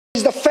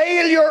the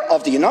failure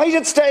of the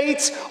United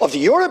States, of the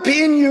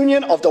European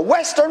Union, of the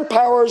Western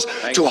powers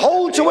to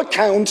hold to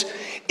account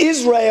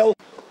Israel.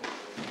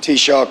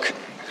 Taoiseach,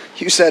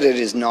 you said it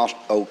is not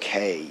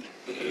okay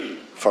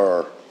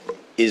for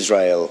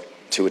Israel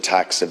to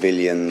attack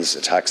civilians,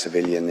 attack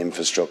civilian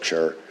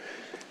infrastructure,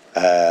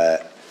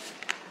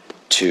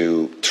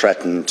 to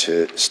threaten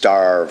to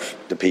starve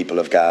the people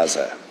of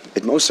Gaza.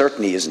 It most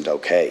certainly isn't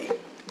okay.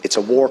 It's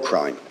a war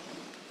crime.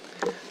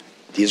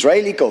 The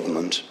Israeli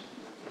government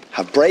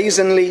have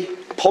brazenly,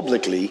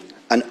 publicly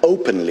and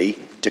openly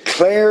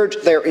declared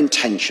their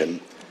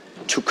intention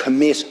to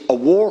commit a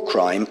war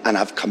crime and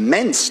have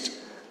commenced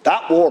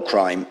that war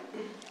crime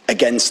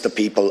against the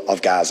people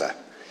of Gaza,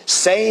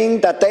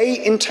 saying that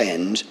they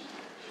intend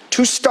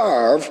to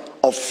starve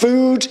of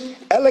food,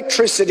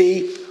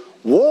 electricity,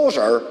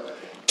 water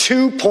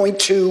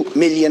 2.2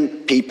 million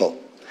people.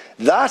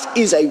 That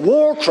is a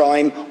war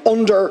crime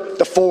under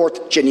the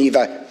 4th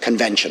Geneva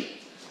Convention.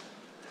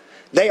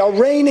 They are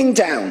raining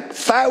down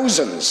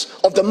thousands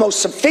of the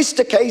most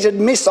sophisticated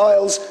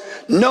missiles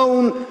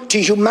known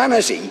to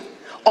humanity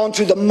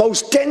onto the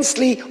most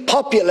densely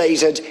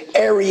populated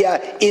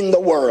area in the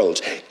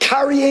world,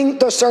 carrying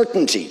the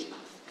certainty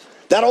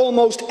that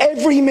almost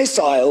every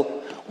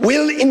missile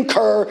will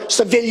incur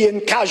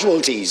civilian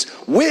casualties,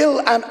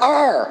 will and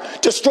are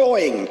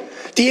destroying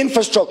the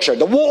infrastructure,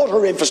 the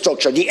water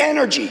infrastructure, the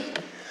energy,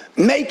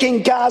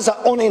 making Gaza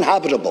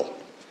uninhabitable.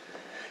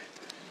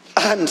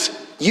 And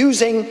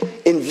using,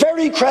 in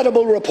very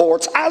credible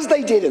reports, as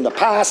they did in the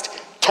past,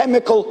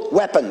 chemical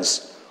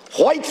weapons,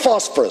 white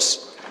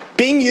phosphorus,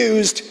 being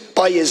used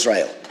by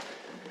Israel.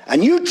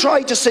 And you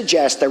try to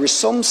suggest there is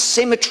some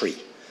symmetry,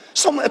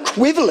 some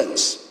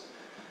equivalence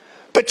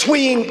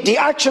between the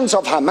actions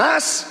of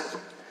Hamas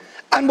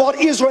and what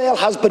Israel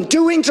has been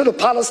doing to the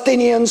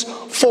Palestinians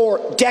for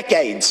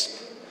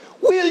decades.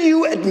 Will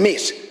you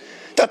admit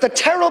that the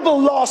terrible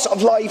loss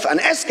of life and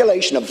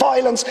escalation of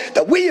violence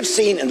that we have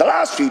seen in the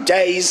last few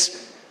days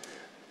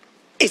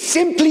is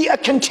simply a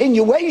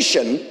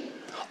continuation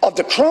of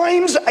the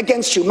crimes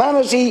against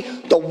humanity,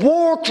 the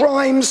war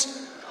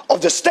crimes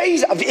of the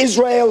State of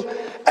Israel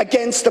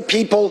against the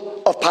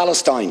people of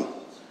Palestine?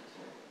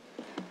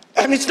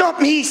 And it's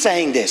not me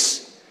saying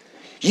this.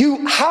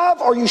 You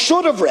have, or you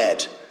should have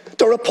read,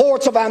 the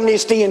reports of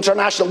Amnesty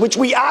International, which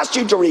we asked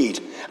you to read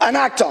and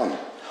act on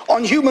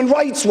Human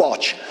Rights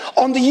Watch,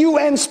 on the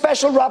UN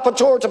Special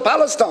Rapporteur to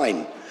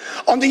Palestine,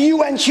 on the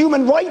UN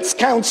Human Rights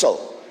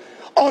Council,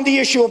 on the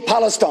issue of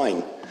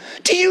Palestine.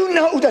 Do you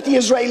know that the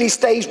Israeli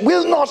state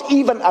will not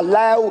even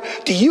allow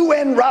the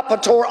UN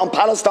Rapporteur on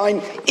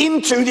Palestine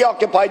into the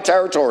occupied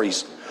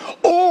territories,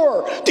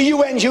 or the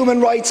UN Human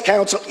Rights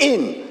Council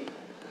in,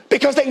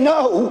 because they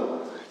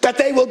know that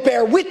they will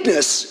bear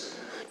witness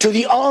to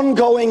the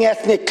ongoing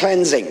ethnic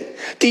cleansing,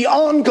 the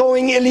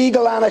ongoing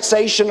illegal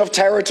annexation of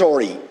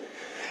territory,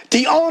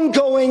 the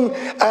ongoing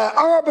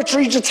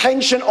arbitrary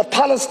detention of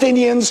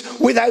Palestinians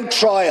without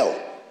trial,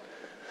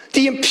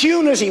 the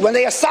impunity when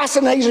they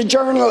assassinate a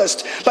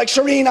journalist like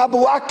Shireen Abu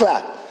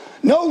Akleh.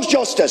 No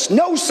justice,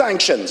 no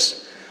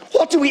sanctions.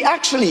 What do we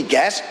actually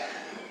get?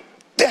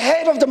 The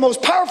head of the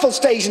most powerful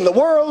state in the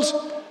world,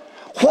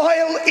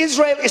 while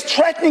Israel is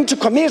threatening to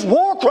commit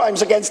war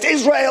crimes against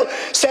Israel,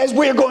 says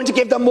we're going to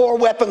give them more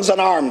weapons and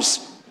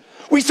arms.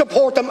 We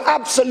support them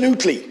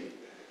absolutely.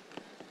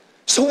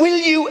 So will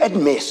you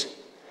admit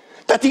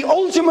that the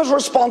ultimate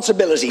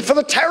responsibility for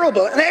the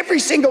terrible, and every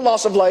single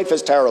loss of life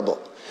is terrible,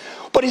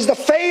 but is the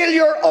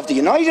failure of the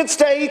United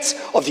States,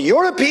 of the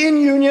European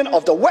Union,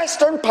 of the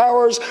Western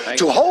powers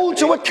to hold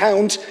to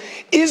account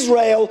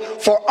Israel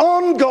for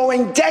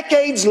ongoing,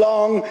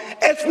 decades-long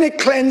ethnic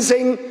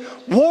cleansing,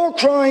 war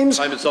crimes,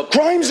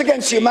 crimes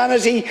against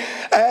humanity,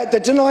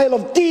 the denial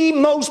of the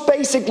most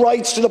basic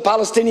rights to the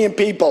Palestinian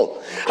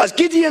people? As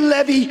Gideon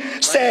Levy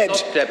said,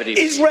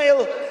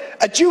 Israel,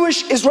 a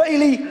Jewish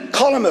Israeli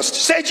columnist,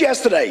 said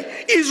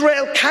yesterday,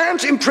 Israel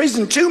can't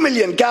imprison 2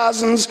 million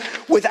Gazans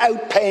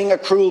without paying a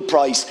cruel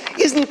price.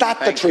 Isn't that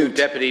the truth? Thank you,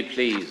 Deputy,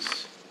 please.